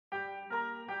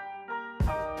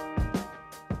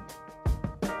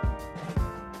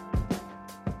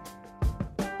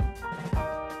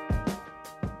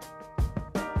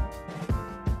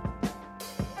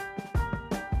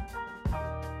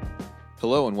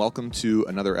Hello and welcome to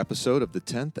another episode of the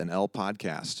 10th and L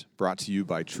podcast, brought to you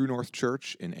by True North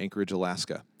Church in Anchorage,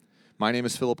 Alaska. My name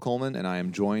is Philip Coleman, and I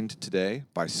am joined today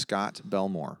by Scott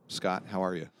Belmore. Scott, how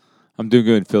are you? I'm doing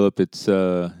good, Philip. It's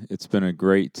been a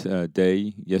great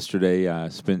day. Yesterday, I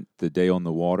spent the day on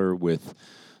the water with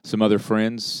some other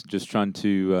friends, just trying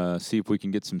to see if we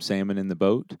can get some salmon in the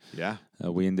boat. Yeah.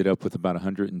 We ended up with about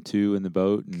 102 in the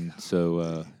boat, and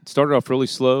so it started off really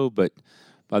slow, but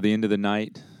by the end of the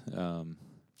night,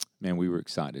 man, we were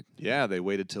excited. Yeah, they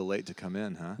waited till late to come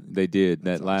in, huh? They did.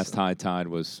 That's that last awesome. high tide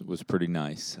was pretty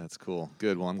nice. That's cool.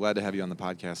 Good. Well, I'm glad to have you on the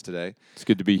podcast today. It's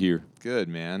good to be here. Good,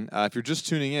 man. If you're just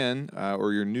tuning in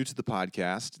or you're new to the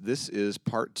podcast, this is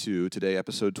part 2. Today,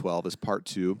 episode 12 is part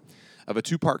 2 of a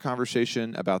 2-part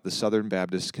conversation about the Southern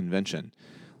Baptist Convention.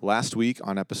 Last week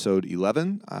on episode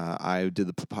 11, I did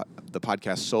the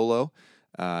podcast solo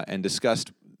and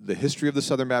discussed the history of the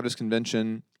Southern Baptist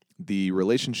Convention, the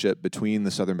relationship between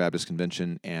the Southern Baptist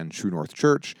Convention and True North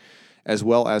Church, as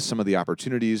well as some of the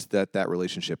opportunities that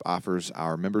relationship offers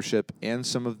our membership and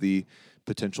some of the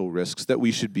potential risks that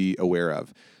we should be aware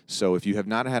of. So if you have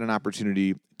not had an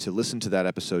opportunity to listen to that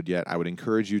episode yet, I would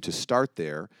encourage you to start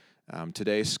there.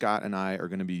 Today, Scott and I are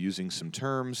going to be using some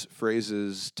terms,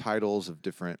 phrases, titles of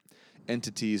different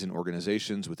entities and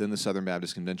organizations within the Southern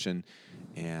Baptist Convention,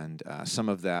 and some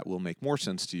of that will make more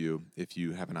sense to you if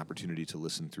you have an opportunity to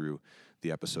listen through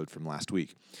the episode from last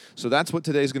week. So that's what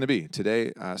today's going to be.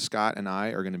 Today, Scott and I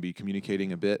are going to be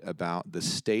communicating a bit about the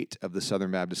state of the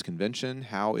Southern Baptist Convention,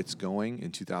 how it's going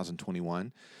in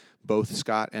 2021. Both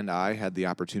Scott and I had the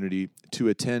opportunity to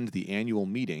attend the annual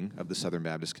meeting of the Southern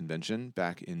Baptist Convention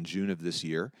back in June of this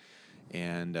year.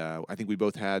 And I think we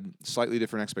both had slightly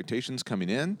different expectations coming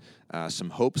in,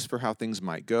 some hopes for how things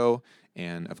might go,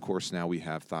 and of course now we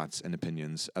have thoughts and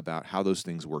opinions about how those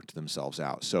things worked themselves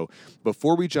out. So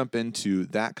before we jump into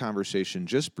that conversation,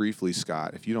 just briefly,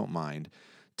 Scott, if you don't mind,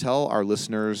 tell our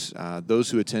listeners, those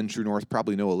who attend True North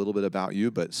probably know a little bit about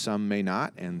you, but some may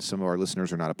not, and some of our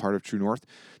listeners are not a part of True North.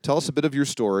 Tell us a bit of your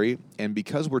story, and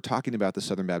because we're talking about the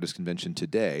Southern Baptist Convention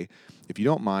today, if you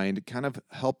don't mind, kind of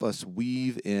help us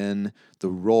weave in the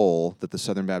role that the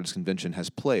Southern Baptist Convention has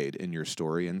played in your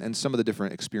story and some of the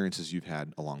different experiences you've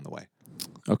had along the way.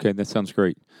 Okay, that sounds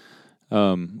great.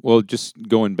 Well, just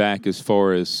going back as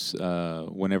far as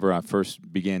whenever I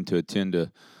first began to attend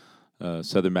a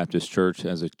Southern Baptist Church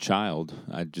as a child,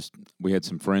 we had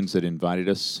some friends that invited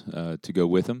us to go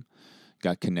with them,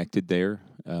 got connected there,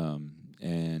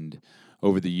 and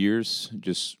over the years,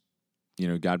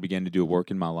 God began to do a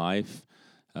work in my life.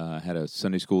 I had a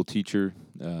Sunday school teacher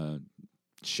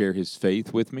share his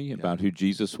faith with me about who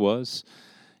Jesus was,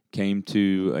 came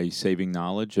to a saving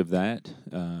knowledge of that,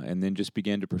 and then just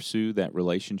began to pursue that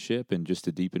relationship and just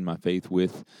to deepen my faith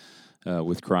with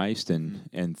Christ,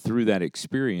 and through that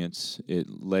experience, it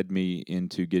led me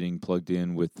into getting plugged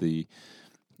in with the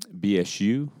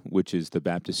BSU, which is the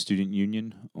Baptist Student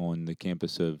Union on the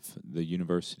campus of the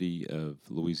University of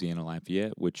Louisiana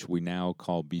Lafayette, which we now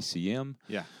call BCM,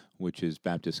 which is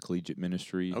Baptist Collegiate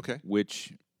Ministry,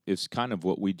 which is kind of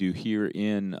what we do here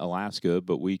in Alaska,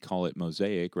 but we call it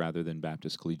Mosaic rather than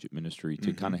Baptist Collegiate Ministry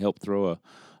to kind of help throw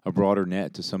a broader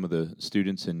net to some of the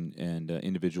students and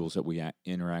individuals that we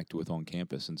interact with on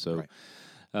campus. And so,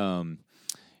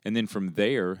 and then from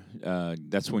there,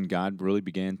 that's when God really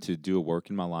began to do a work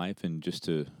in my life, and just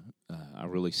I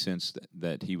really sensed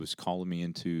that He was calling me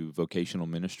into vocational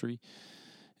ministry,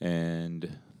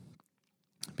 and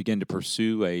began to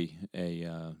pursue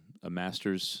a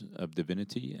Master's of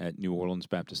Divinity at New Orleans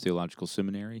Baptist Theological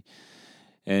Seminary.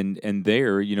 And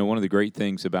there, one of the great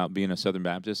things about being a Southern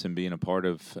Baptist and being a part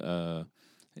of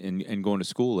and going to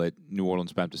school at New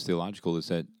Orleans Baptist Theological is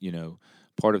that,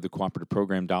 part of the cooperative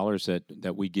program dollars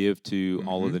that we give to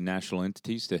all of the national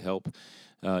entities to help,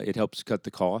 it helps cut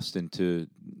the cost and to,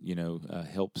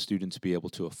 help students be able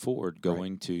to afford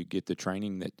going to get the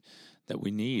training that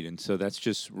we need. And so that's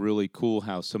just really cool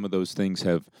how some of those things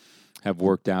have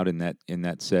worked out in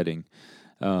that setting.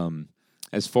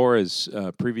 As far as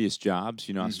previous jobs,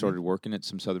 I started working at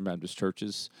some Southern Baptist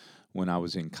churches when I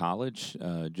was in college,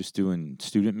 just doing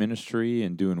student ministry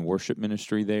and doing worship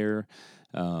ministry there.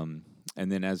 And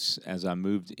then as I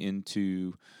moved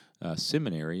into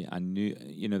seminary, I knew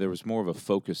there was more of a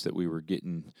focus that we were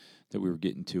getting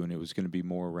to, and it was going to be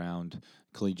more around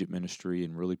collegiate ministry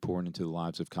and really pouring into the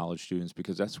lives of college students,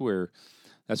 because that's where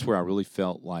I really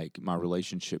felt like my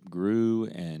relationship grew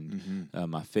and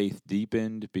my faith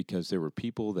deepened, because there were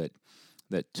people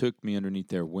that took me underneath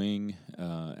their wing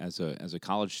as a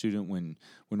college student. When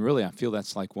really I feel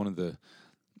that's like one of the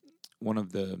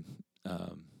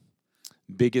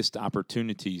biggest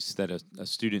opportunities that a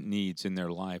student needs in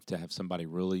their life, to have somebody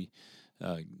really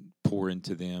pour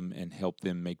into them and help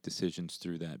them make decisions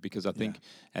through that. Because I think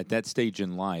at that stage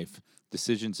in life,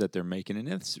 decisions that they're making, and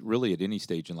it's really at any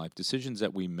stage in life, decisions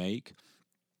that we make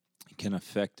can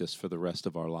affect us for the rest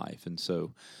of our life. And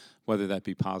so whether that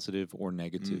be positive or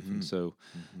negative. And so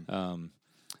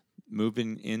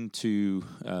moving into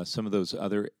some of those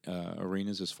other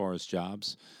arenas as far as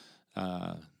jobs,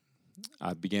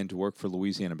 I began to work for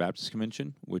Louisiana Baptist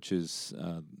Convention, which is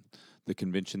the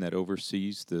convention that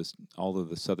oversees all of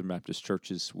the Southern Baptist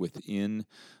churches within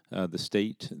the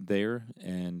state there,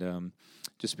 and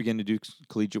just began to do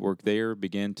collegiate work there.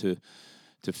 Began to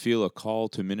feel a call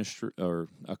to ministry, or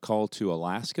a call to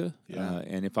Alaska.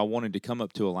 And if I wanted to come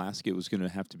up to Alaska, it was going to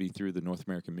have to be through the North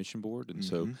American Mission Board, and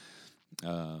so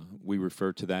we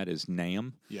refer to that as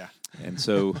NAM. Yeah. And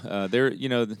so there,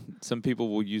 some people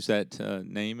will use that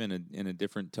name in a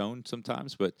different tone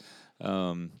sometimes, but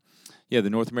the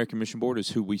North American Mission Board is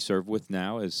who we serve with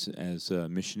now as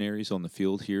missionaries on the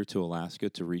field here to Alaska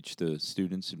to reach the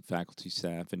students and faculty,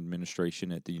 staff, and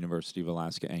administration at the University of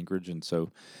Alaska Anchorage. And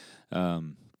so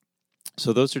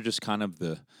so those are just kind of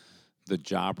the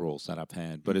job roles that I've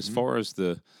had. But as far as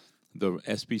the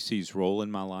SBC's role in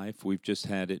my life, we've just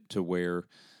had it to where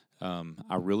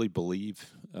I really believe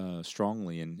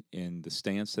strongly in the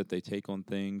stance that they take on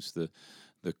things,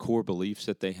 the core beliefs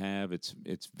that they have. It's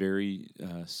very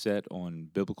set on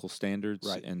biblical standards,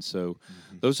 right. And so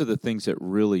those are the things that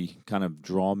really kind of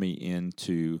draw me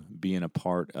into being a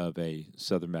part of a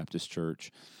Southern Baptist church.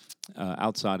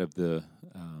 Outside of the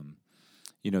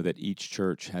that each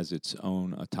church has its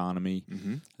own autonomy,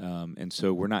 and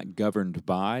so we're not governed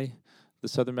by the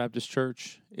Southern Baptist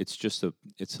Church. It's just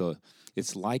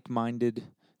it's like-minded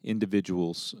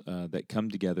individuals that come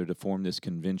together to form this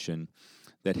convention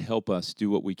that help us do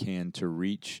what we can to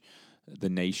reach the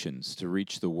nations, to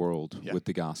reach the world with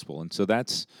the gospel. And so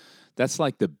that's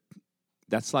like the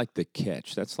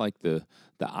catch. That's like the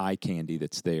eye candy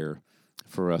that's there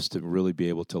for us to really be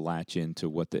able to latch into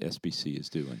what the SBC is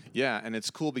doing. Yeah, and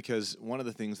it's cool because one of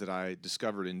the things that I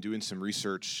discovered in doing some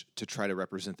research to try to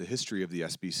represent the history of the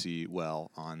SBC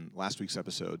well on last week's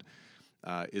episode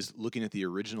is looking at the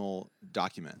original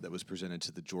document that was presented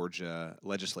to the Georgia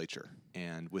legislature.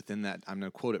 And within that, I'm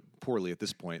going to quote it poorly at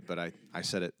this point, but I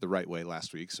said it the right way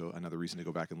last week, so another reason to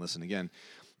go back and listen again.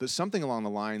 But something along the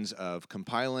lines of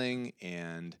compiling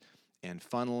and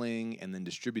funneling and then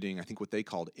distributing, I think what they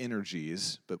called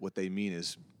energies, but what they mean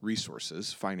is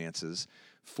resources, finances,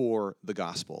 for the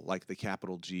gospel, like the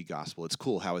capital G gospel. It's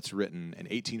cool how it's written in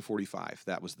 1845.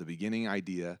 That was the beginning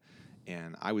idea,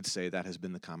 and I would say that has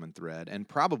been the common thread, and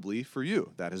probably for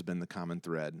you, that has been the common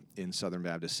thread in Southern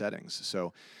Baptist settings.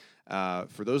 So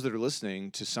for those that are listening,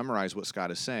 to summarize what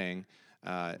Scott is saying,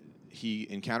 he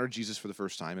encountered Jesus for the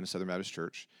first time in a Southern Baptist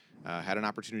church, had an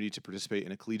opportunity to participate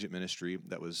in a collegiate ministry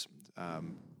that was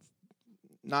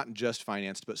not just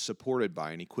financed, but supported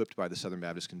by and equipped by the Southern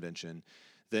Baptist Convention,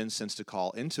 then sensed a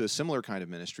call into a similar kind of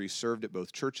ministry, served at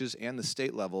both churches and the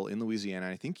state level in Louisiana.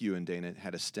 I think you and Dana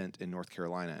had a stint in North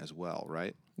Carolina as well,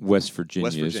 right? West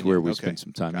Virginia is where we spent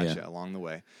some time, Gotcha, along the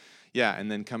way. Yeah, and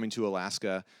then coming to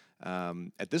Alaska,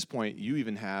 at this point, you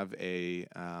even have a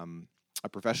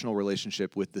professional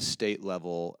relationship with the state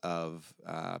level of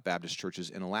Baptist churches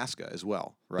in Alaska as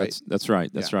well, right? That's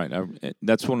right. That's right.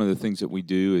 That's one of the things that we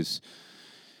do is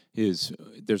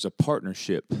there's a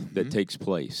partnership that takes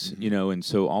place, and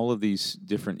so all of these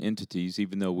different entities,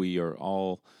 even though we are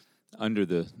all under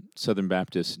the Southern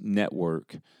Baptist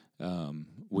network,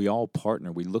 we all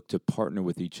partner. We look to partner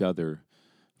with each other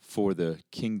for the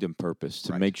kingdom purpose,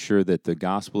 to make sure that the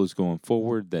gospel is going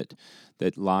forward,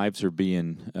 that lives are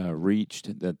being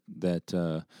reached,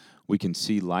 that we can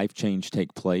see life change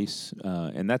take place,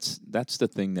 and that's the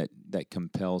thing that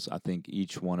compels, I think,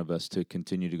 each one of us to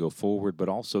continue to go forward, but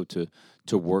also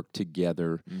to work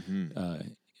together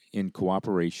in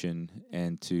cooperation,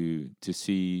 and to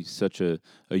see such a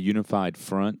unified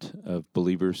front of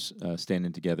believers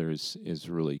standing together is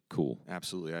really cool.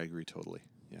 Absolutely, I agree totally.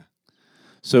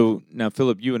 So now,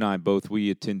 Philip, you and I both,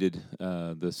 we attended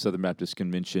the Southern Baptist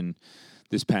Convention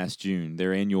this past June,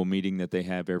 their annual meeting that they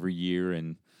have every year,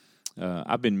 and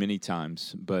I've been many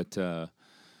times, but tell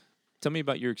me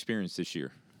about your experience this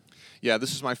year. Yeah,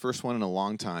 this is my first one in a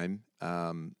long time.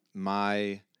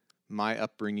 My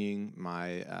upbringing,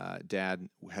 my dad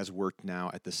has worked now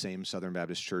at the same Southern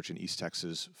Baptist Church in East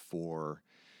Texas for,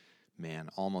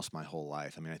 almost my whole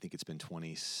life. I think it's been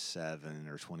 27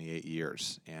 or 28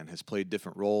 years, and has played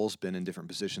different roles, been in different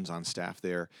positions on staff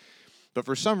there. But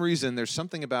for some reason, there's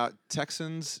something about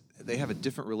Texans. They have a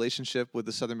different relationship with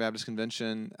the Southern Baptist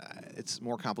Convention. It's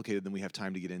more complicated than we have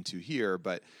time to get into here,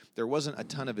 but there wasn't a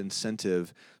ton of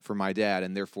incentive for my dad,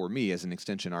 and therefore me, as an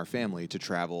extension, our family, to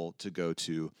travel to go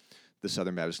to the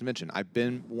Southern Baptist Convention. I've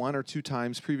been one or two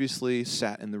times previously,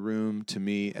 sat in the room. To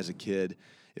me, as a kid,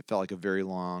 it felt like a very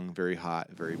long, very hot,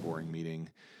 very boring meeting.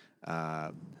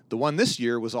 The one this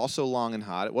year was also long and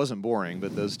hot. It wasn't boring,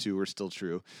 but those two were still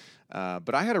true.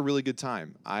 But I had a really good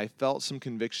time. I felt some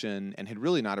conviction and had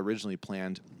really not originally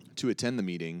planned to attend the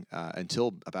meeting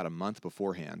until about a month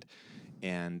beforehand.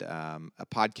 And a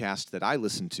podcast that I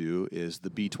listen to is the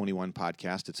B21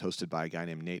 podcast. It's hosted by a guy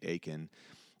named Nate Aiken.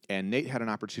 And Nate had an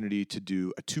opportunity to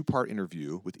do a 2-part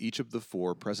interview with each of the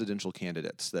 4 presidential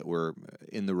candidates that were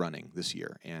in the running this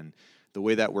year. And the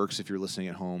way that works, if you're listening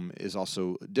at home, is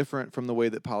also different from the way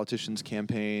that politicians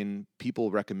campaign.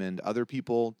 People recommend other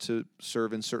people to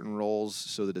serve in certain roles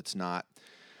so that it's not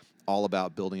all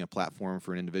about building a platform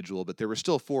for an individual. But there were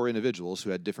still 4 individuals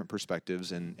who had different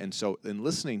perspectives. And so in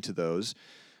listening to those,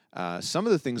 some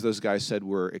of the things those guys said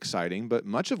were exciting, but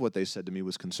much of what they said to me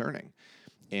was concerning.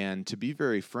 And to be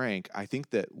very frank, I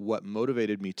think that what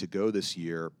motivated me to go this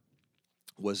year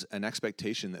was an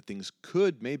expectation that things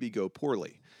could maybe go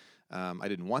poorly. I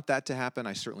didn't want that to happen.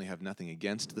 I certainly have nothing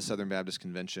against the Southern Baptist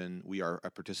Convention. We are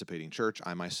a participating church.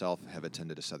 I myself have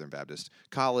attended a Southern Baptist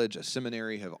college, a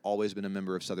seminary, have always been a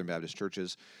member of Southern Baptist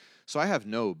churches. So I have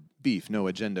no beef, no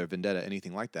agenda, vendetta,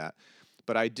 anything like that.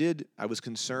 But I was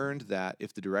concerned that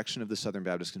if the direction of the Southern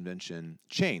Baptist Convention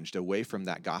changed away from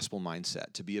that gospel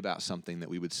mindset to be about something that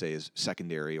we would say is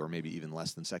secondary or maybe even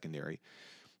less than secondary,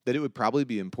 that it would probably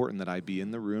be important that I be in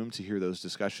the room to hear those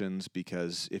discussions,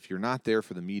 because if you're not there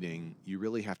for the meeting, you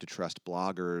really have to trust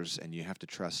bloggers and you have to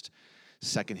trust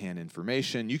secondhand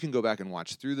information. You can go back and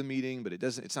watch through the meeting, but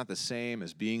it's not the same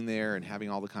as being there and having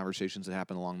all the conversations that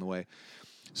happen along the way.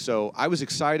 So I was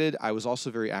excited. I was also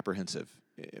very apprehensive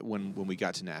when we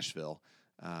got to Nashville.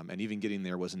 And even getting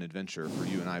there was an adventure for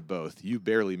you and I both. You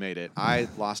barely made it. I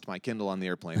lost my Kindle on the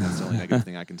airplane. That's the only negative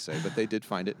thing I can say. But they did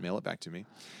find it, mail it back to me.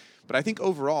 But I think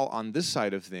overall, on this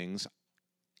side of things,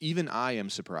 even I am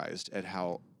surprised at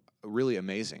how really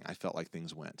amazing I felt like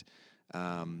things went.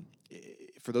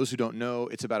 For those who don't know,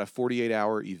 it's about a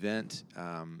 48-hour event.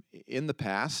 In the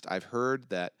past, I've heard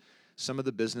that some of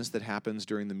the business that happens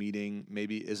during the meeting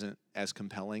maybe isn't as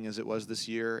compelling as it was this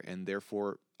year, and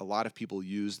therefore a lot of people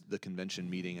use the convention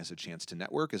meeting as a chance to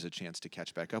network, as a chance to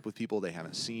catch back up with people they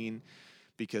haven't seen,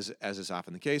 because as is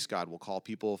often the case, God will call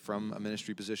people from a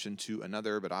ministry position to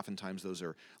another, but oftentimes those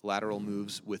are lateral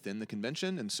moves within the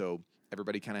convention, and so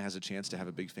everybody kind of has a chance to have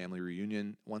a big family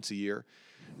reunion once a year.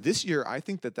 This year, I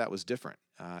think that was different,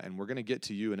 and we're going to get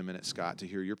to you in a minute, Scott, to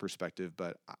hear your perspective,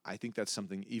 but I think that's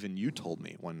something even you told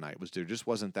me one night, was there just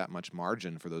wasn't that much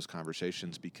margin for those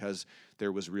conversations because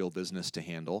there was real business to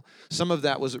handle. Some of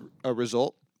that was a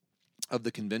result of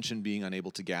the convention being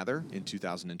unable to gather in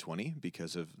 2020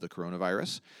 because of the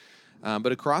coronavirus.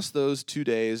 But across those 2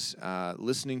 days,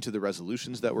 listening to the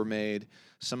resolutions that were made,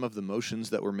 some of the motions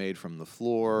that were made from the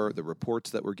floor, the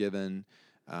reports that were given,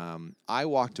 I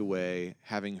walked away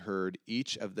having heard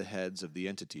each of the heads of the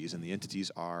entities, and the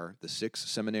entities are the 6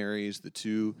 seminaries, the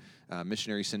 2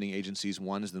 missionary sending agencies.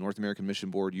 One is the North American Mission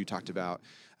Board you talked about.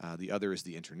 The other is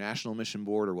the International Mission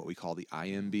Board, or what we call the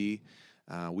IMB.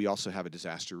 We also have a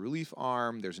disaster relief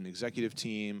arm. There's an executive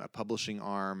team, a publishing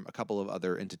arm, a couple of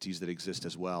other entities that exist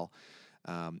as well.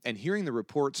 And hearing the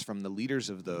reports from the leaders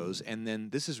of those, and then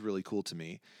this is really cool to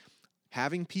me,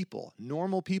 having people,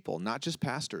 normal people, not just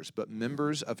pastors, but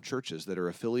members of churches that are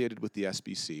affiliated with the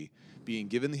SBC, being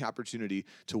given the opportunity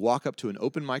to walk up to an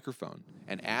open microphone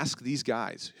and ask these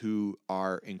guys who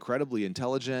are incredibly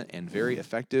intelligent and very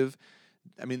effective.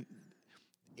 I mean,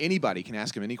 anybody can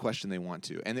ask them any question they want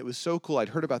to. And it was so cool. I'd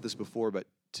heard about this before, but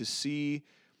to see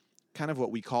kind of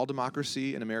what we call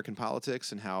democracy in American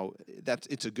politics and how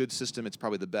it's a good system. It's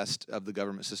probably the best of the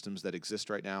government systems that exist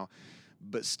right now.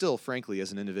 But still, frankly,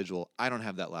 as an individual, I don't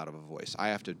have that loud of a voice. I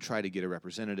have to try to get a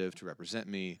representative to represent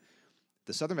me.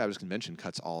 The Southern Baptist Convention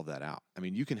cuts all of that out. I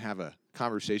mean, you can have a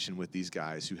conversation with these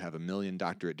guys who have 1 million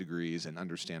doctorate degrees and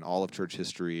understand all of church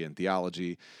history and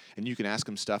theology, and you can ask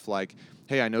them stuff like,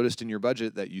 hey, I noticed in your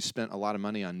budget that you spent a lot of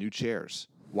money on new chairs.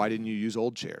 Why didn't you use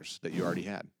old chairs that you already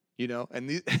had? You know,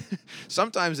 and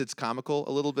sometimes it's comical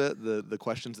a little bit, the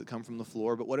questions that come from the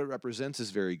floor, but what it represents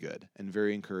is very good and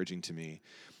very encouraging to me,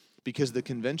 because the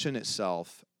convention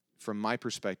itself, from my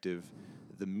perspective,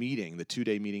 the meeting, the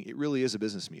 2-day meeting, it really is a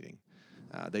business meeting.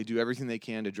 They do everything they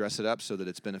can to dress it up so that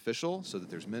it's beneficial, so that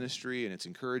there's ministry and it's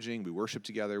encouraging. We worship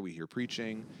together, we hear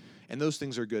preaching, and those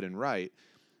things are good and right.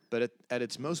 But at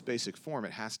its most basic form,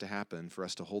 it has to happen for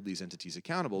us to hold these entities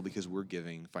accountable because we're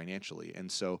giving financially.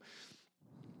 And so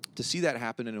to see that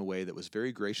happen in a way that was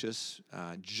very gracious,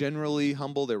 generally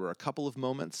humble. There were a couple of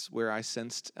moments where I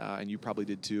sensed, and you probably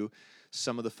did too,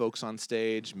 some of the folks on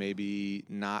stage maybe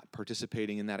not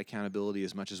participating in that accountability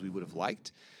as much as we would have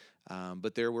liked.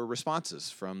 But there were responses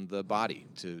from the body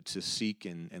to seek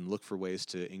and look for ways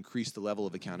to increase the level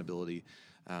of accountability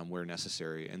where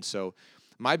necessary. And so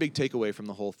my big takeaway from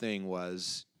the whole thing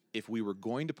was, if we were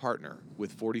going to partner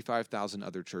with 45,000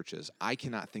 other churches, I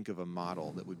cannot think of a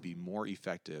model that would be more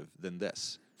effective than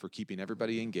this for keeping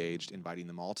everybody engaged, inviting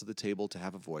them all to the table to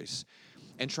have a voice,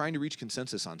 and trying to reach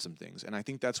consensus on some things. And I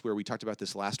think that's where we talked about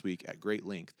this last week at great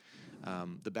length.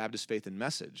 The Baptist Faith and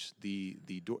Message, the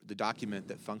document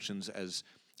that functions as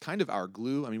kind of our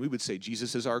glue. I mean, we would say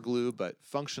Jesus is our glue, but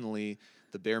functionally,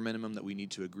 the bare minimum that we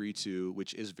need to agree to,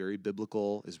 which is very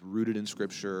biblical, is rooted in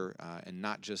Scripture, and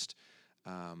not just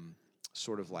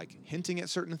sort of like hinting at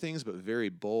certain things, but very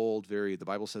bold, the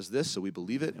Bible says this, so we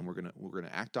believe it, and we're gonna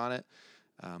act on it.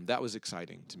 That was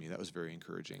exciting to me. That was very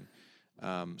encouraging.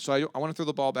 So I want to throw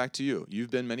the ball back to you.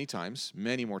 You've been many times,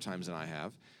 many more times than I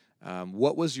have.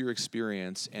 What was your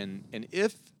experience, and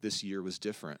if this year was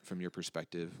different from your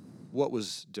perspective, what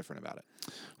was different about it?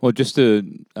 Well, just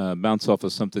to bounce off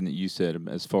of something that you said,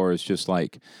 as far as just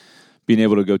like being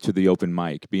able to go to the open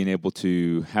mic, being able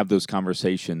to have those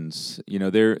conversations,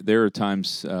 there are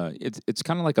times it's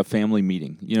kind of like a family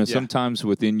meeting. Sometimes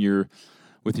within your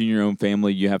own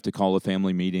family, you have to call a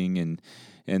family meeting,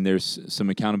 and there's some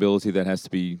accountability that has to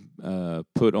be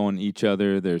put on each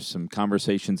other. There's some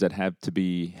conversations that have to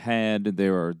be had.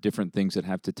 There are different things that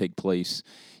have to take place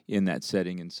in that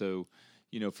setting. And so,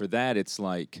 for that, it's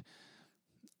like,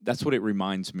 that's what it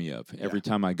reminds me of every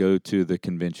time I go to the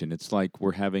convention. It's like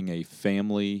we're having a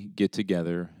family get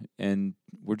together, and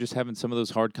we're just having some of those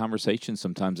hard conversations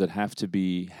sometimes that have to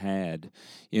be had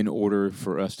in order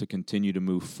for us to continue to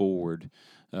move forward,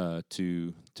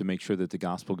 to make sure that the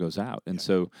gospel goes out. And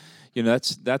so,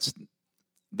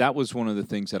 that was one of the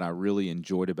things that I really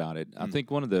enjoyed about it. I think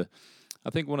one of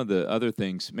the other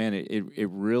things, man, it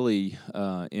really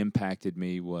impacted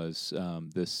me was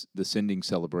the sending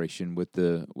celebration with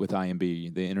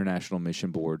IMB, the International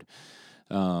Mission Board.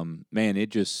 Man,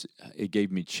 it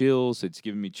gave me chills. It's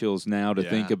given me chills now to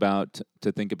think about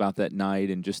that night,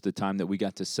 and just the time that we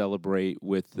got to celebrate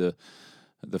with the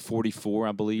 44,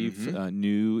 I believe,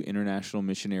 new international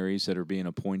missionaries that are being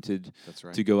appointed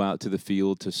to go out to the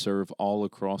field to serve all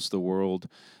across the world.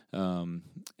 And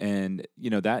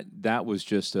that was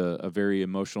just a very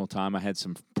emotional time. I had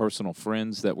some personal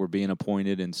friends that were being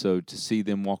appointed, and so to see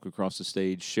them walk across the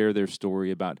stage, share their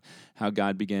story about how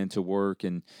God began to work,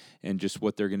 and just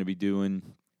what they're going to be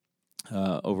doing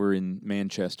over in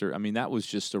Manchester. I mean, that was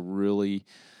just a really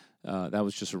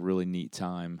neat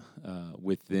time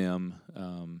with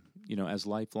them. As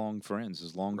lifelong friends,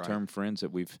 as long-term friends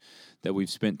that we've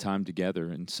spent time together,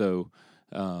 and so.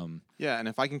 And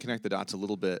if I can connect the dots a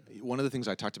little bit, one of the things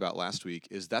I talked about last week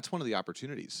is that's one of the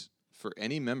opportunities for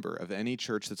any member of any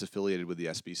church that's affiliated with the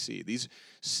SBC. These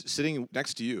sitting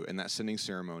next to you in that sending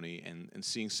ceremony, and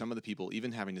seeing some of the people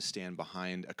even having to stand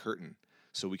behind a curtain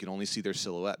so we can only see their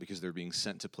silhouette because they're being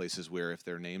sent to places where, if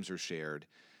their names are shared,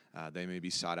 they may be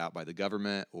sought out by the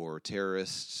government or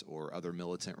terrorists or other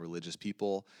militant religious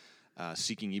people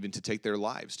seeking even to take their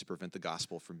lives to prevent the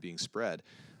gospel from being spread.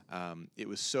 It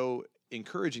was so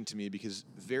encouraging to me because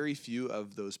very few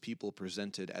of those people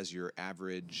presented as your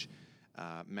average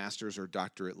master's or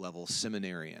doctorate level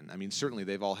seminarian. I mean, certainly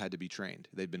they've all had to be trained.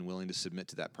 They've been willing to submit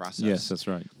to that process. Yes, that's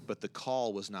right. But the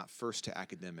call was not first to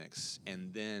academics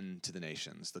and then to the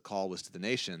nations. The call was to the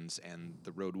nations, and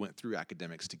the road went through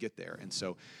academics to get there. And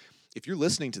so if you're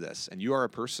listening to this and you are a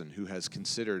person who has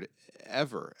considered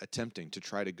ever attempting to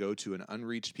try to go to an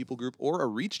unreached people group or a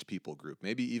reached people group,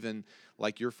 maybe even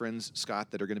like your friends,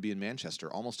 Scott, that are going to be in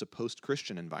Manchester, almost a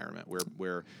post-Christian environment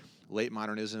where late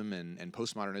modernism and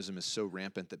postmodernism is so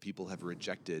rampant that people have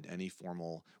rejected any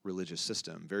formal religious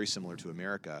system, very similar to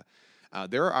America.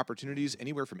 There are opportunities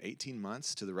anywhere from 18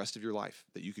 months to the rest of your life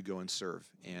that you could go and serve.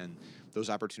 And those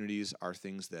opportunities are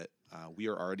things that we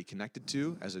are already connected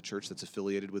to as a church that's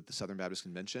affiliated with the Southern Baptist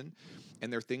Convention.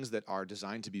 And they're things that are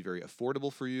designed to be very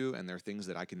affordable for you. And they're things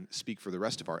that I can speak for the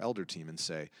rest of our elder team and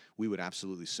say, we would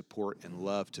absolutely support and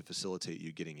love to facilitate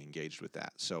you getting engaged with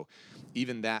that. So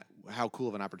even that, how cool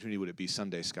of an opportunity would it be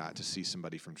someday, Scott, to see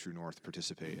somebody from True North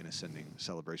participate in a sending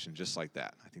celebration just like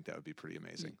that? I think that would be pretty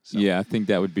amazing. So. Yeah, I think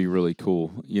that would be really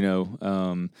cool,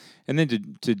 and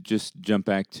then to just jump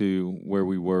back to where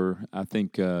we were, I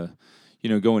think,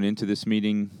 going into this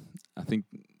meeting, I think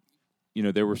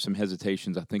there were some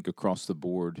hesitations, I think, across the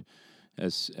board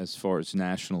as far as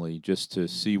nationally, just to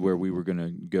see where we were going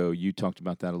to go. You talked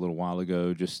about that a little while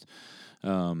ago. Just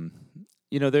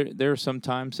there are some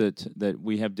times that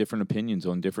we have different opinions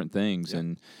on different things,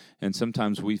 Yep. and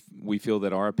sometimes we feel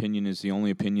that our opinion is the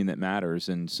only opinion that matters,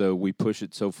 and so we push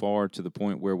it so far to the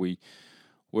point where we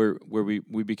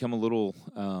become a little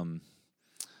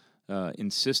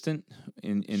insistent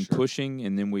in Sure. pushing,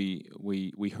 and then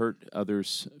we hurt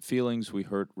others' feelings, we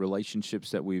hurt relationships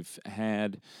that we've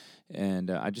had, and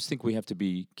I just think we have to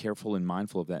be careful and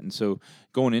mindful of that. And so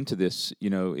going into this,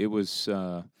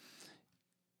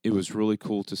 it was really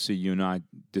cool to see you and I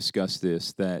discuss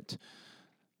this, that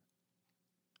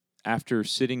after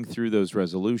sitting through those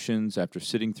resolutions, after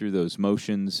sitting through those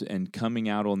motions, and coming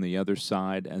out on the other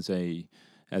side as a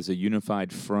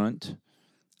unified front,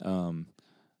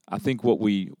 I think what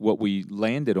we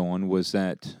landed on was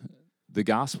that the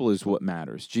gospel is what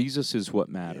matters. Jesus is what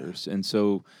matters. Yeah. And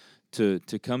so to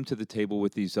come to the table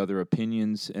with these other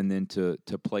opinions and then to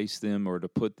place them or to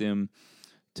put them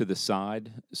to the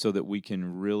side so that we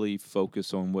can really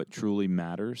focus on what truly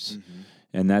matters,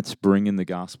 and that's bringing the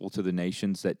gospel to the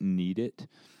nations that need it,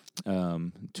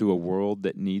 to a world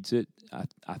that needs it.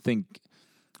 I think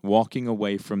walking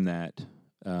away from that,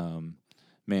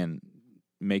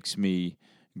 makes me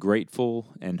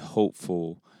grateful and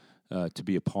hopeful to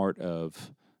be a part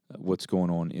of what's going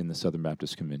on in the Southern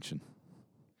Baptist Convention.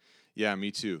 Yeah,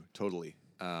 me too, totally.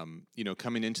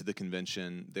 Coming into the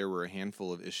convention, there were a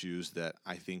handful of issues that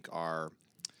I think are,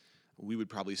 we would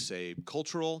probably say,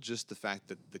 cultural, just the fact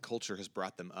that the culture has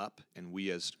brought them up, and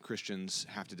we as Christians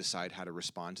have to decide how to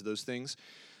respond to those things.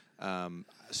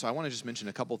 So I want to just mention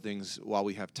a couple things while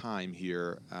we have time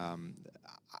here.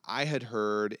 I had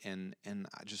heard, and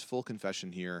just full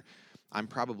confession here, I'm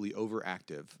probably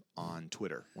overactive on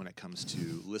Twitter when it comes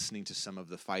to listening to some of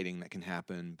the fighting that can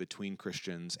happen between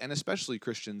Christians, and especially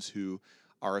Christians who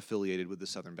are affiliated with the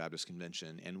Southern Baptist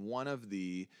Convention. And one of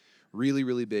the really,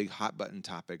 really big hot-button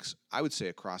topics, I would say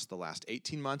across the last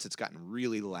 18 months, it's gotten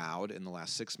really loud in the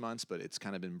last 6 months, but it's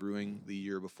kind of been brewing the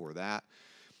year before that,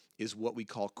 is what we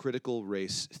call critical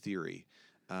race theory.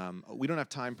 We don't have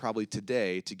time probably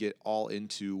today to get all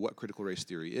into what critical race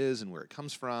theory is and where it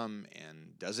comes from,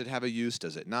 and does it have a use,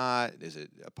 does it not, is it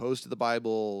opposed to the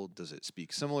Bible, does it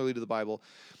speak similarly to the Bible?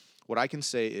 What I can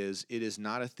say is it is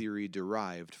not a theory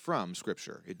derived from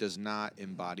Scripture. It does not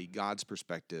embody God's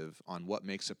perspective on what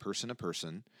makes a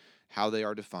person, how they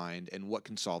are defined, and what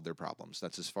can solve their problems.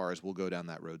 That's as far as we'll go down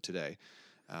that road today.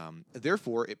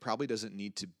 Therefore, it probably doesn't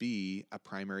need to be a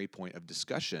primary point of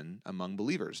discussion among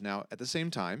believers. Now, at the same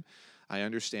time, I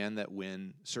understand that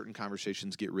when certain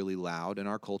conversations get really loud in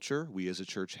our culture, we as a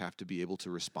church have to be able to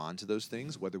respond to those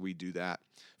things, whether we do that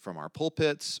from our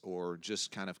pulpits or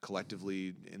just kind of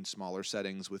collectively in smaller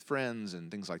settings with friends and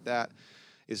things like that,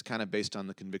 is kind of based on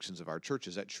the convictions of our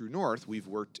churches. At True North, we've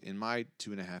worked in my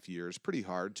 2.5 years pretty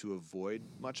hard to avoid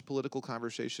much political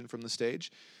conversation from the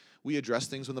stage. We address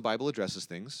things when the Bible addresses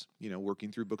things, working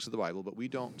through books of the Bible, but we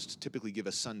don't typically give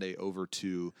a Sunday over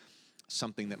to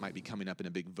something that might be coming up in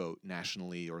a big vote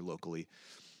nationally or locally.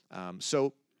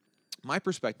 So my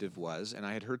perspective was, and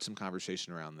I had heard some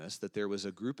conversation around this, that there was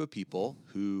a group of people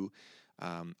who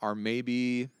are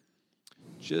maybe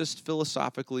just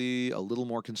philosophically a little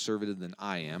more conservative than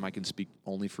I am. I can speak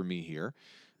only for me here,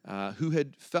 who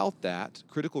had felt that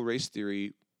critical race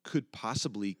theory could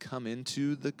possibly come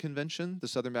into the convention, the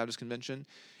Southern Baptist Convention,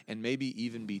 and maybe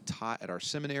even be taught at our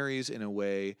seminaries in a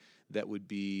way that would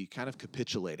be kind of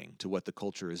capitulating to what the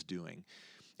culture is doing.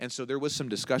 And so there was some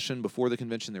discussion before the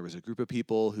convention. There was a group of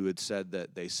people who had said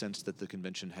that they sensed that the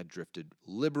convention had drifted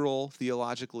liberal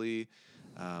theologically.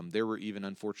 There were even,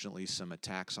 unfortunately, some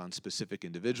attacks on specific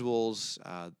individuals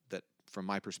that, from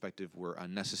my perspective, were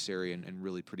unnecessary and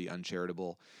really pretty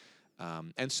uncharitable.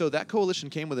 And so that coalition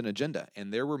came with an agenda,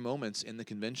 and there were moments in the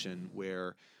convention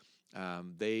where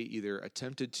they either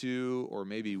attempted to or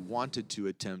maybe wanted to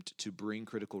attempt to bring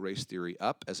critical race theory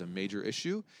up as a major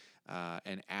issue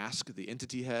and ask the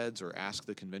entity heads or ask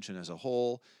the convention as a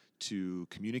whole to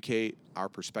communicate our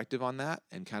perspective on that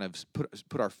and kind of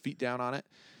put our feet down on it.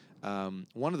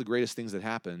 One of the greatest things that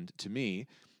happened to me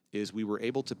is we were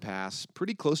able to pass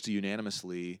pretty close to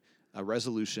unanimously a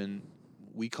resolution.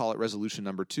 We call it resolution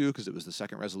number 2 because it was the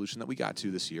second resolution that we got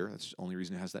to this year. That's the only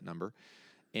reason it has that number.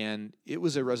 And it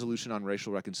was a resolution on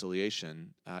racial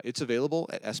reconciliation. It's available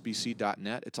at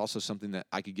sbc.net. It's also something that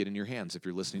I could get in your hands if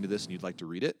you're listening to this and you'd like to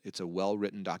read it. It's a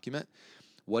well-written document.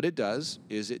 What it does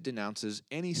is it denounces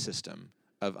any system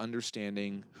of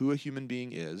understanding who a human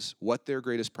being is, what their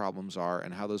greatest problems are,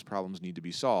 and how those problems need to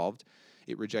be solved.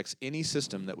 It rejects any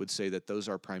system that would say that those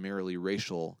are primarily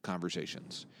racial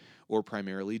conversations, or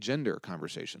primarily gender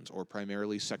conversations, or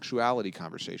primarily sexuality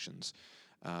conversations.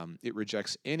 It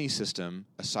rejects any system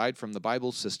aside from the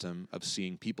Bible's system of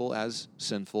seeing people as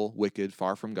sinful, wicked,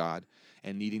 far from God,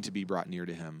 and needing to be brought near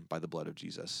to him by the blood of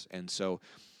Jesus. And so,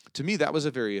 to me, that was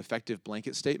a very effective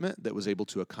blanket statement that was able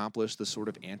to accomplish the sort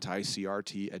of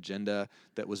anti-CRT agenda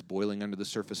that was boiling under the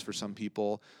surface for some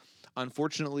people.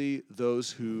 Unfortunately,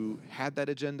 those who had that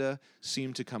agenda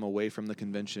seemed to come away from the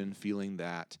convention feeling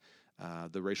that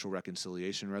the racial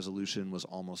reconciliation resolution was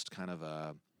almost kind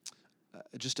of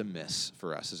just a miss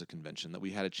for us as a convention, that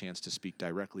we had a chance to speak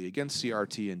directly against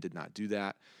CRT and did not do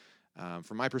that.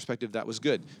 From my perspective, that was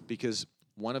good, because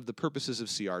one of the purposes of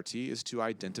CRT is to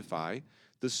identify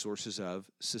the sources of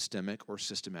systemic or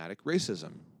systematic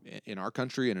racism in our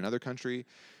country and another country.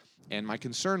 And my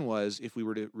concern was, if we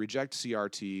were to reject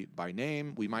CRT by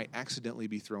name, we might accidentally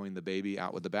be throwing the baby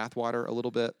out with the bathwater a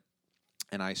little bit.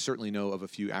 And I certainly know of a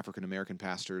few African-American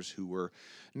pastors who were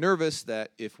nervous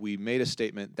that if we made a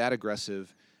statement that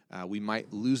aggressive, we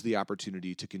might lose the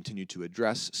opportunity to continue to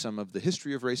address some of the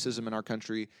history of racism in our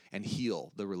country and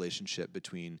heal the relationship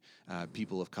between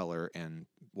people of color and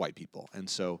white people. And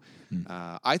so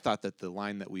I thought that the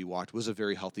line that we walked was a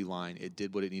very healthy line. It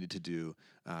did what it needed to do,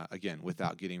 again,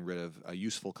 without getting rid of a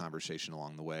useful conversation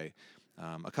along the way.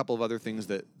 A couple of other things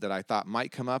that I thought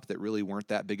might come up that really weren't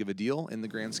that big of a deal in the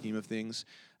grand scheme of things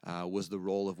was the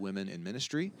role of women in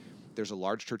ministry. There's a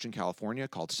large church in California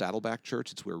called Saddleback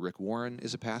Church. It's where Rick Warren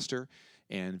is a pastor.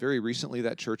 And very recently,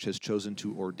 that church has chosen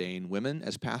to ordain women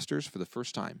as pastors for the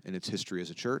first time in its history as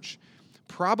a church.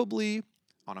 Probably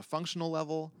on a functional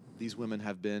level, these women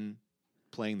have been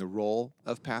playing the role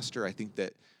of pastor. I think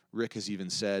that Rick has even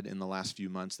said in the last few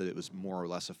months that it was more or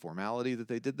less a formality that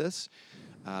they did this.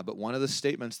 But one of the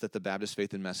statements that the Baptist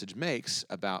Faith and Message makes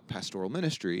about pastoral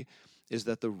ministry is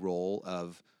that the role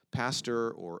of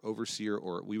pastor or overseer,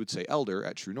 or we would say elder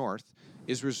at True North,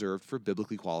 is reserved for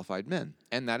biblically qualified men.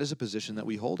 And that is a position that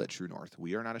we hold at True North.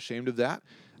 We are not ashamed of that.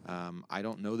 I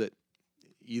don't know that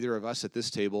either of us at this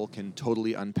table can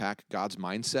totally unpack God's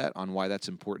mindset on why that's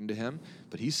important to him,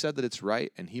 but he said that it's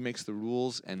right, and he makes the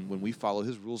rules, and when we follow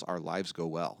his rules, our lives go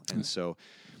well. And so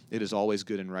it is always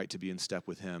good and right to be in step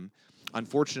with him.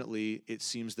 Unfortunately, it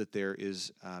seems that there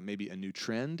is maybe a new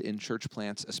trend in church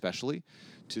plants, especially,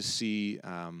 to see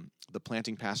the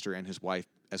planting pastor and his wife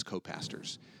as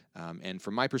co-pastors. And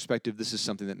from my perspective, this is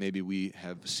something that maybe we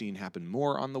have seen happen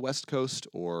more on the West Coast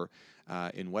or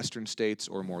in Western states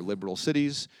or more liberal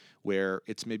cities, where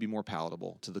it's maybe more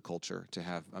palatable to the culture to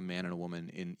have a man and a woman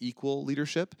in equal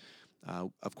leadership.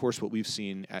 Of course, what we've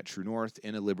seen at True North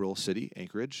in a liberal city,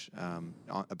 Anchorage,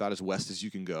 about as west as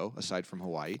you can go, aside from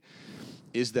Hawaii,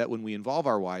 is that when we involve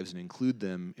our wives and include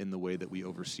them in the way that we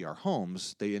oversee our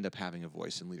homes, they end up having a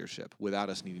voice in leadership without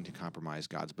us needing to compromise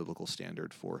God's biblical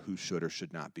standard for who should or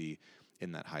should not be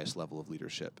in that highest level of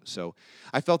leadership. So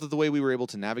I felt that the way we were able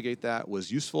to navigate that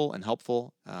was useful and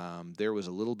helpful. There was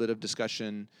a little bit of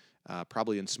discussion,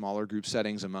 probably in smaller group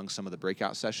settings among some of the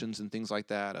breakout sessions and things like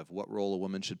that, of what role a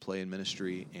woman should play in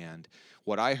ministry. And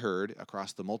what I heard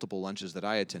across the multiple lunches that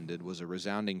I attended was a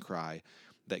resounding cry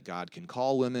that God can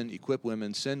call women, equip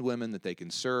women, send women, that they can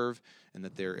serve, and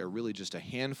that there are really just a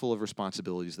handful of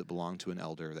responsibilities that belong to an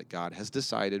elder that God has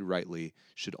decided rightly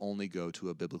should only go to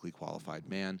a biblically qualified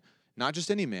man. Not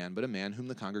just any man, but a man whom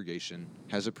the congregation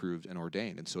has approved and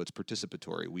ordained. And so it's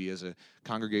participatory. We, as a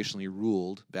congregationally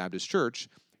ruled Baptist church,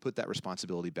 put that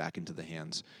responsibility back into the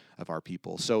hands of our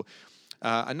people. So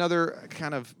another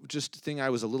kind of just thing I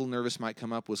was a little nervous might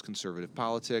come up was conservative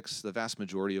politics. The vast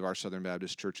majority of our Southern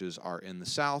Baptist churches are in the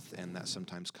South, and that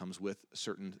sometimes comes with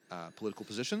certain political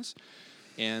positions.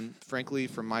 And frankly,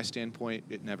 from my standpoint,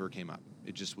 it never came up.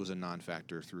 It just was a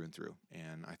non-factor through and through.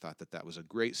 And I thought that that was a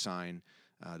great sign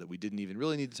that we didn't even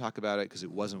really need to talk about it, because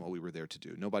it wasn't what we were there to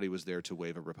do. Nobody was there to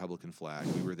wave a Republican flag.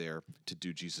 We were there to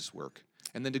do Jesus' work.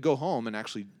 And then to go home and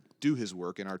actually do his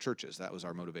work in our churches. That was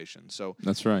our motivation. So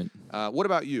That's right. What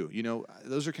about you? You know,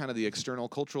 those are kind of the external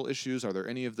cultural issues. Are there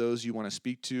any of those you want to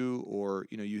speak to? Or,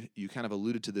 you know, you kind of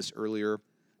alluded to this earlier,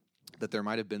 that there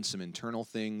might have been some internal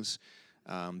things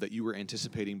that you were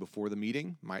anticipating before the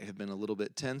meeting, might have been a little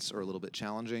bit tense or a little bit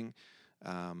challenging.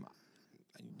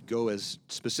 Go as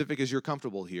specific as you're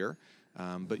comfortable here,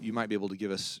 but you might be able to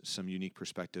give us some unique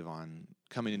perspective on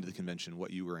coming into the convention, what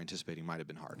you were anticipating might have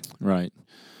been hard. Right.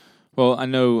 Well, I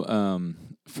know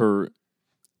for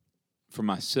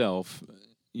myself,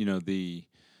 you know, we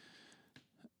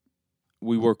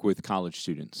work with college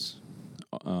students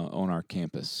on our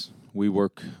campus.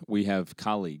 We have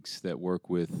colleagues that work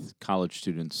with college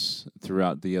students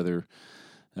throughout the other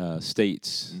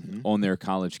states on their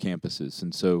college campuses.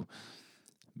 And so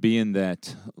being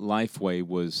that Lifeway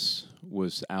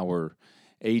was our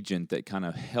agent that kind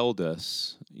of held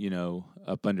us,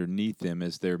 up underneath them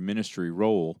as their ministry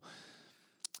role,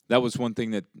 that was one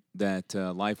thing that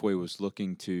Lifeway was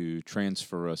looking to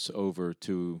transfer us over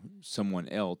to someone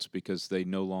else, because they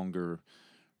no longer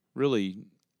really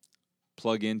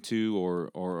plug into or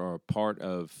are part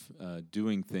of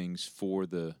doing things for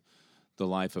the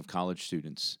life of college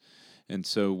students. And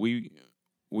so we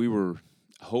were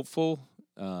hopeful,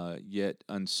 yet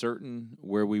uncertain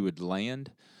where we would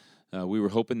land. We were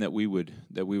hoping that we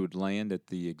would land at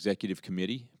the executive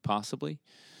committee, possibly.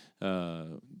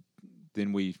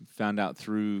 Then we found out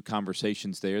through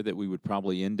conversations there that we would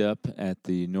probably end up at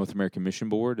the North American Mission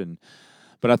Board.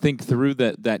 But I think through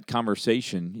that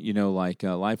conversation,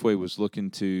 Lifeway was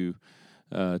looking to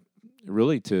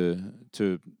really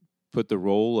to put the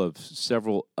role of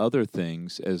several other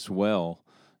things as well,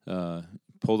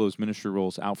 pull those ministry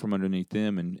roles out from underneath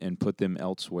them and put them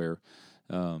elsewhere.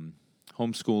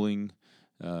 Homeschooling,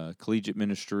 collegiate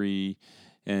ministry,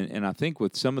 and I think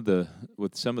with some of the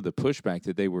pushback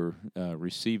that they were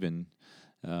receiving,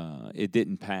 it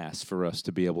didn't pass for us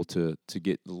to be able to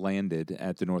get landed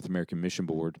at the North American Mission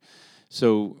Board.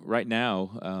 So right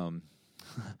now,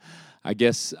 I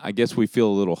guess we feel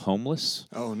a little homeless.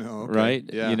 Oh no! Okay. Right?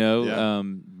 Yeah.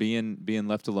 Being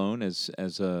left alone as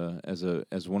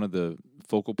one of the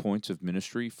focal points of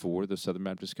ministry for the Southern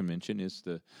Baptist Convention is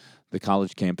the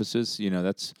college campuses.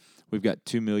 We've got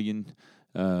 2 million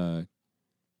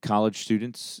college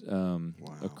students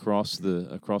across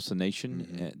the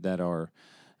nation that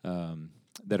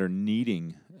are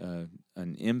needing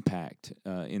an impact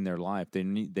in their life. They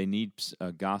need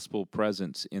a gospel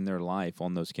presence in their life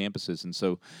on those campuses, and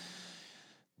so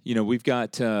we've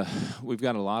got a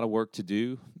lot of work to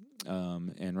do.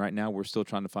 And right now we're still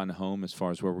trying to find a home as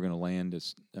far as where we're going to land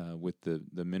with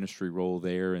the ministry role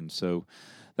there, and so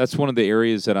that's one of the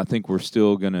areas that I think we're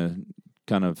still going to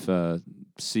kind of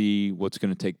see what's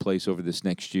going to take place over this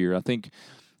next year. I think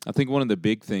one of the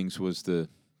big things was the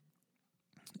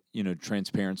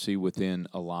transparency within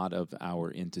a lot of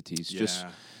our entities.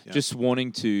 Just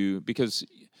wanting to, because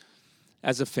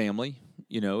as a family,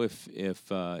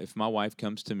 if my wife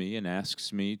comes to me and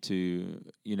asks me to,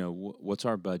 what's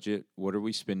our budget? What are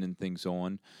we spending things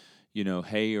on?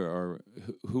 Hey, or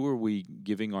who are we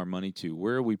giving our money to?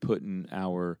 Where are we putting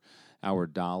our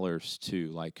dollars to?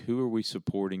 Like, who are we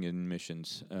supporting in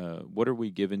missions? What are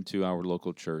we giving to our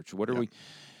local church? What are we?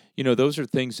 Those are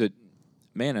things that,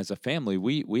 man, as a family,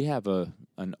 we have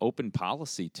an open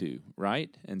policy to,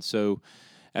 right? And so,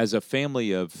 as a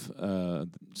family of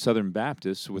Southern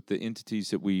Baptists, with the entities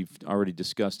that we've already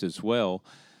discussed as well,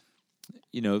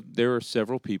 there are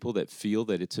several people that feel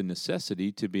that it's a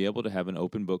necessity to be able to have an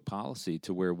open book policy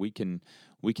to where we can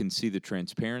see the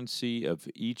transparency of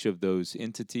each of those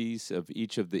entities, of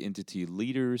each of the entity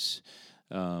leaders,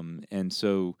 and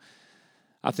so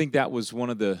I think that was one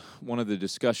of the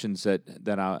discussions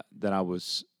that I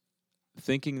was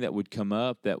thinking that would come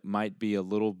up that might be a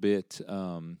little bit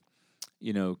kind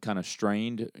of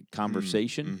strained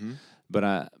conversation,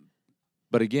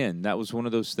 but again, that was one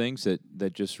of those things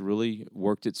that just really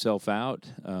worked itself out,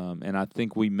 and I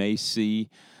think we may see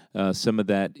some of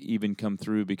that even come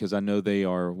through, because I know they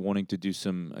are wanting to do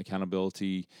some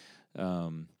accountability,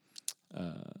 kind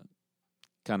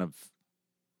of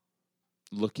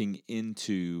looking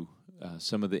into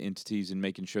some of the entities and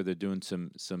making sure they're doing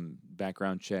some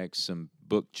background checks, some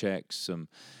book checks, some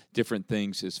different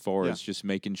things as far as just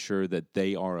making sure that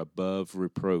they are above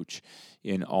reproach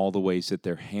in all the ways that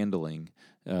they're handling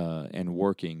and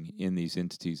working in these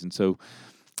entities. And so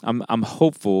I'm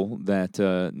hopeful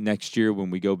that next year when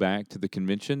we go back to the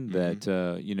convention that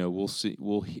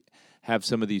we'll have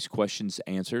some of these questions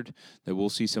answered, that we'll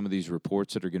see some of these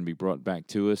reports that are going to be brought back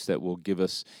to us that will give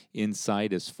us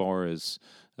insight as far as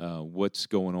what's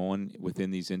going on within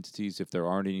these entities, if there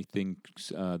aren't anything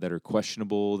that are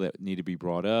questionable that need to be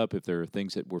brought up, if there are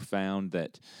things that were found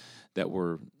that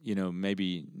were,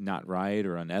 maybe not right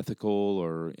or unethical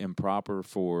or improper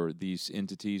for these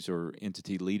entities or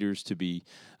entity leaders to be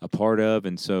a part of.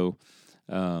 And so,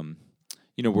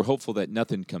 we're hopeful that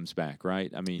nothing comes back,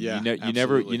 right? I mean, you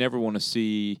never want to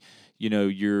see,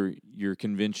 your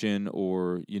convention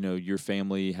or, your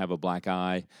family have a black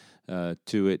eye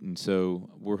to it. And so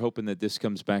we're hoping that this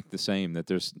comes back the same, that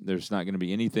there's not going to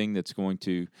be anything that's going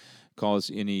to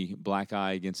cause any black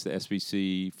eye against the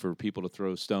SBC for people to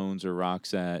throw stones or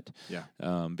rocks at.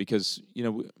 Because,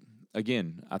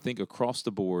 again, I think across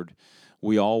the board,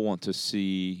 we all want to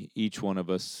see each one of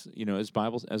us, as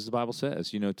the Bible says,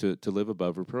 to live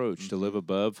above reproach, to live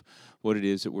above what it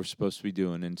is that we're supposed to be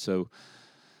doing. And so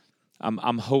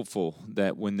I'm hopeful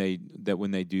that when they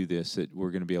do this, that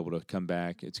we're going to be able to come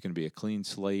back. It's going to be a clean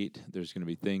slate. There's going to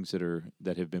be things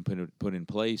that have been put in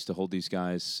place to hold these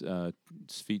guys'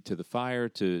 feet to the fire,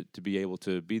 to be able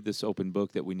to be this open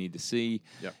book that we need to see,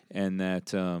 Yep. and that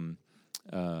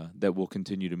that will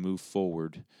continue to move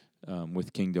forward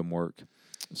with kingdom work.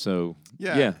 So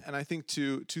yeah. And I think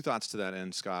two thoughts to that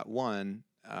end, Scott. One,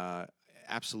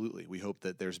 absolutely, we hope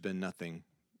that there's been nothing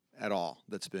at all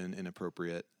that's been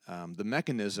inappropriate. The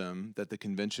mechanism that the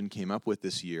convention came up with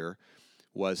this year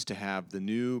was to have the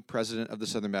new president of the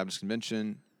Southern Baptist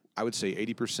Convention. I would say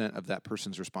 80% of that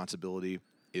person's responsibility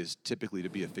is typically to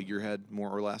be a figurehead, more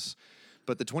or less.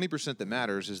 But the 20% that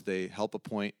matters is they help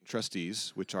appoint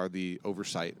trustees, which are the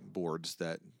oversight boards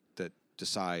that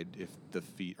decide if the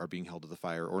feet are being held to the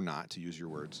fire or not, to use your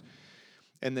words.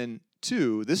 And then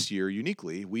two, this year,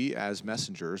 uniquely, we as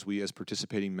messengers, we as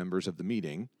participating members of the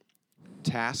meeting,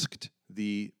 tasked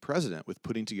the president with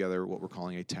putting together what we're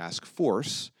calling a task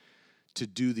force to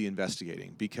do the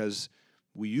investigating, because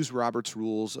we use Robert's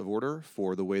Rules of Order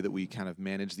for the way that we kind of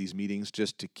manage these meetings,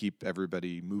 just to keep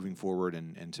everybody moving forward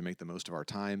and to make the most of our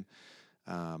time.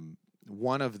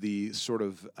 One of the sort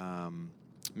of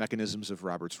mechanisms of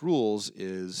Robert's Rules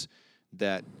is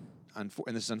that, and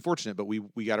this is unfortunate, but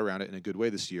we got around it in a good way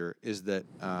this year, is that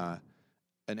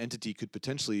an entity could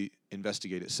potentially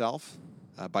investigate itself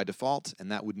by default,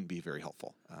 and that wouldn't be very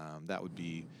helpful. That would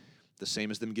be the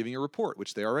same as them giving a report,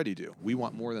 which they already do. We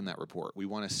want more than that report. We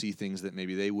want to see things that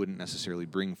maybe they wouldn't necessarily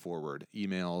bring forward,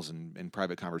 emails and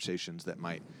private conversations that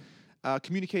might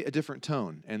communicate a different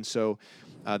tone. And so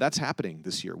that's happening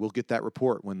this year. We'll get that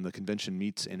report when the convention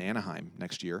meets in Anaheim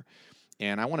next year.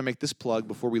 And I want to make this plug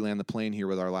before we land the plane here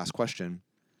with our last question.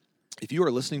 If you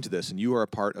are listening to this and you are a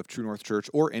part of True North Church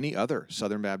or any other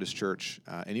Southern Baptist church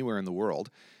anywhere in the world,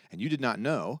 and you did not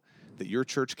know that your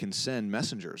church can send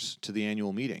messengers to the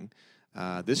annual meeting,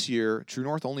 this year True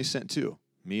North only sent 2,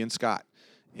 me and Scott.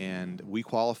 And we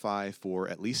qualify for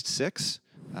at least 6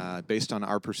 based on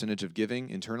our percentage of giving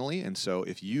internally. And so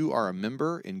if you are a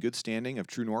member in good standing of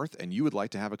True North and you would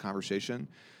like to have a conversation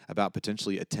about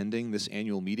potentially attending this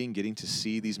annual meeting, getting to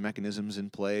see these mechanisms in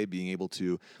play, being able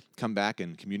to come back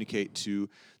and communicate to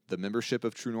the membership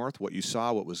of True North what you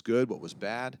saw, what was good, what was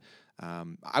bad,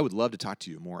 I would love to talk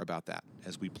to you more about that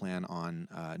as we plan on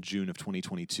June of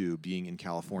 2022 being in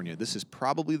California. This is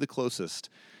probably the closest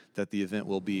that the event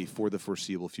will be for the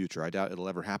foreseeable future. I doubt it'll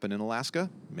ever happen in Alaska.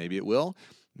 Maybe it will.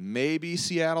 Maybe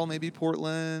Seattle, maybe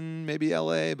Portland, maybe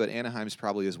LA, but Anaheim's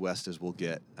probably as west as we'll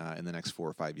get in the next 4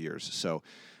 or 5 years. So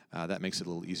that makes it a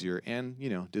little easier. And,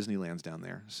 Disneyland's down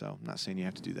there. So I'm not saying you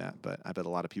have to do that, but I bet a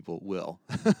lot of people will.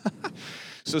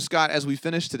 So, Scott, as we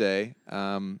finish today,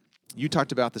 you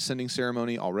talked about the sending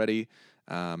ceremony already.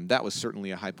 That was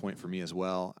certainly a high point for me as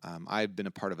well. I've been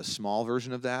a part of a small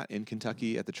version of that in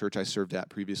Kentucky at the church I served at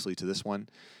previously to this one.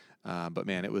 But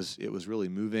man, it was really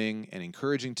moving and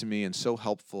encouraging to me, and so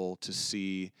helpful to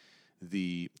see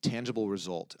the tangible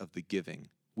result of the giving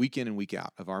week in and week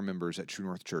out of our members at True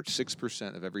North Church.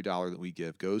 6% of every dollar that we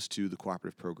give goes to the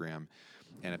cooperative program,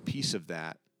 and a piece of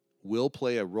that will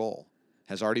play a role,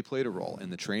 has already played a role in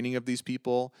the training of these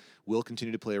people, will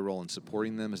continue to play a role in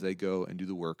supporting them as they go and do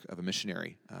the work of a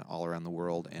missionary all around the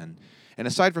world. And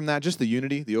aside from that, just the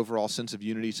unity, the overall sense of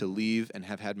unity to leave and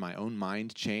have had my own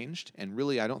mind changed. And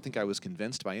really, I don't think I was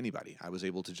convinced by anybody. I was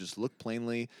able to just look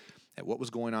plainly at what was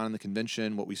going on in the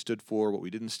convention, what we stood for, what we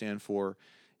didn't stand for,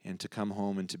 and to come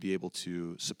home and to be able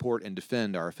to support and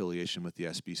defend our affiliation with the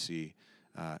SBC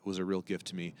was a real gift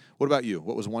to me. What about you?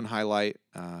 What was one highlight?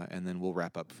 And then we'll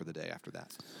wrap up for the day after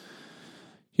that.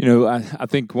 I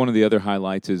think one of the other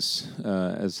highlights is,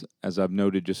 as I've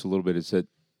noted just a little bit, is that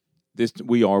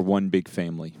we are one big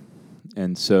family.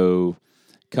 And so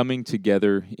coming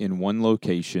together in one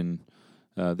location,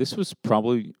 this was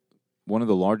probably one of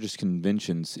the largest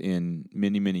conventions in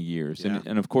many, many years. Yeah.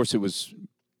 And of course, it was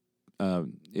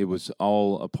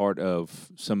all a part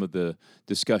of some of the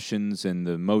discussions and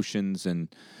the motions and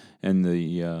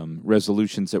the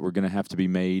resolutions that were going to have to be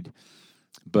made.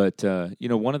 But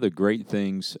one of the great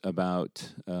things about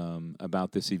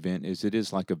this event is it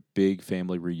is like a big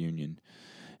family reunion,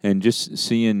 and just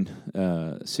seeing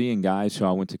guys who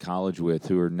I went to college with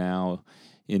who are now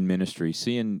in ministry,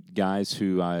 seeing guys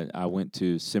who I went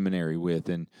to seminary with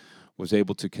and was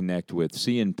able to connect with,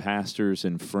 seeing pastors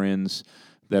and friends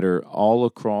that are all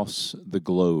across the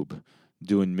globe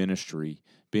doing ministry,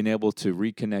 being able to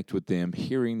reconnect with them,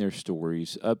 hearing their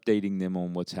stories, updating them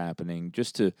on what's happening,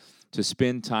 just to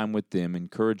spend time with them,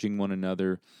 encouraging one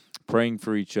another, praying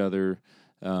for each other,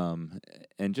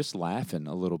 and just laughing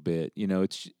a little bit.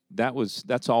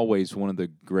 That's always one of the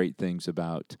great things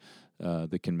about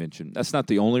the convention. That's not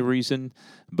the only reason,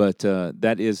 but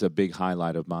that is a big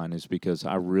highlight of mine, is because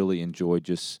I really enjoy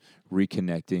just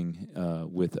reconnecting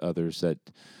with others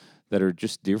that are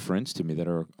just dear friends to me, that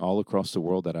are all across the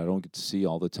world that I don't get to see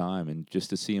all the time, and just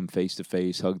to see them face to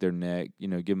face, hug their neck,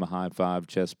 give them a high five,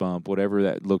 chest bump, whatever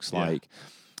that looks like.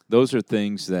 Those are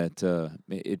things that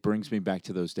it brings me back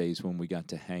to those days when we got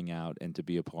to hang out and to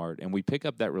be a part, and we pick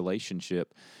up that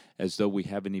relationship as though we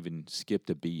haven't even skipped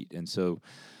a beat. And so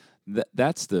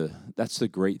that's the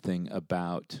great thing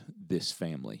about this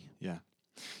family.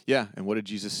 Yeah. And what did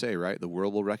Jesus say, right? The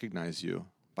world will recognize you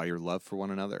by your love for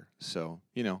one another. So,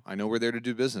 I know we're there to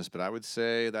do business, but I would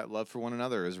say that love for one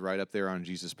another is right up there on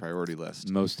Jesus' priority list.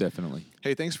 Most definitely.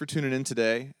 Hey, thanks for tuning in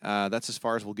today. That's as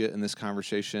far as we'll get in this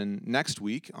conversation. Next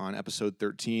week on episode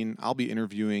 13, I'll be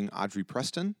interviewing Audrey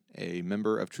Preston, a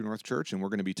member of True North Church, and we're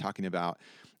going to be talking about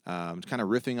kind of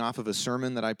riffing off of a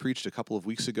sermon that I preached a couple of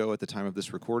weeks ago at the time of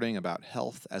this recording about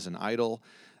health as an idol.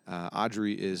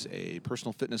 Audrey is a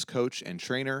personal fitness coach and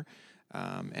trainer,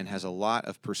 and has a lot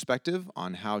of perspective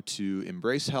on how to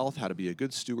embrace health, how to be a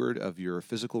good steward of your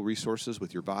physical resources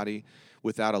with your body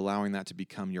without allowing that to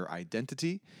become your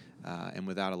identity, and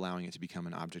without allowing it to become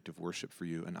an object of worship for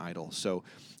you, an idol. So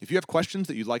if you have questions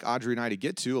that you'd like Audrey and I to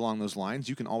get to along those lines,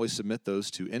 you can always submit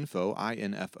those to info,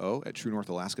 I-N-F-O, at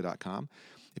truenorthalaska.com.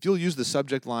 If you'll use the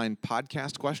subject line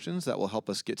podcast questions, that will help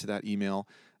us get to that email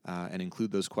and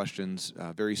include those questions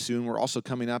very soon. We're also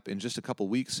coming up in just a couple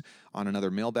weeks on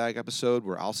another mailbag episode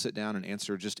where I'll sit down and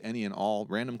answer just any and all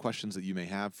random questions that you may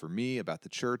have for me about the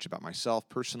church, about myself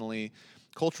personally,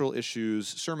 cultural issues,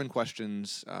 sermon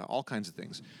questions, all kinds of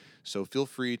things. So feel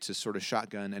free to sort of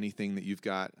shotgun anything that you've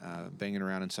got banging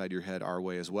around inside your head our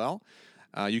way as well.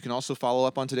 You can also follow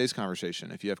up on today's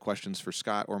conversation. If you have questions for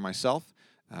Scott or myself,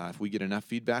 if we get enough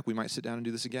feedback, we might sit down and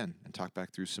do this again and talk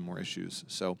back through some more issues.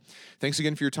 So thanks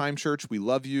again for your time, church. We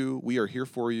love you. We are here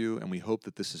for you, and we hope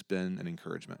that this has been an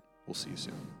encouragement. We'll see you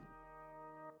soon.